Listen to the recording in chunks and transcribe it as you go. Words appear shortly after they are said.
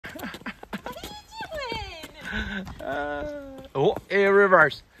Oh, in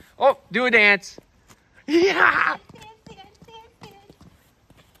reverse. Oh, do a dance. Yeah.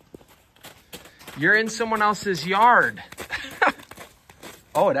 You're in someone else's yard.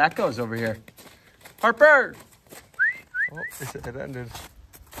 Oh, that goes over here. Harper. Oh, it ended.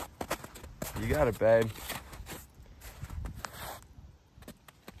 You got it, babe.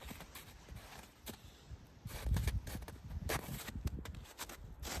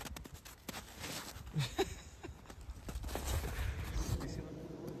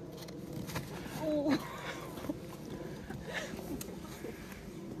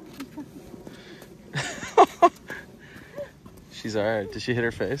 She's all right. Did she hit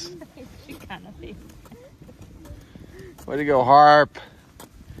her face? She kind of did. Way to go, Harp.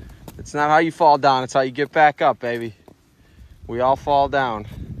 It's not how you fall down. It's how you get back up, baby. We all fall down.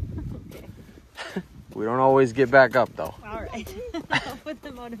 Okay. We don't always get back up, though. All right. I'll put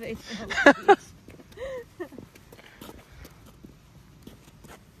the motivational speech.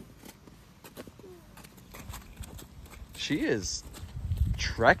 She is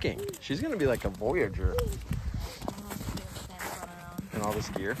trekking. She's going to be like a Voyager in all this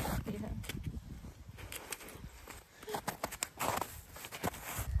gear. Yeah.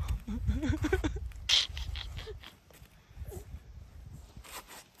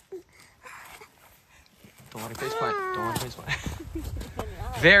 Don't let her face plant. Don't let her face plant.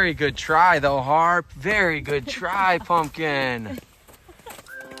 Very good try, though, Harp. Very good try, Pumpkin.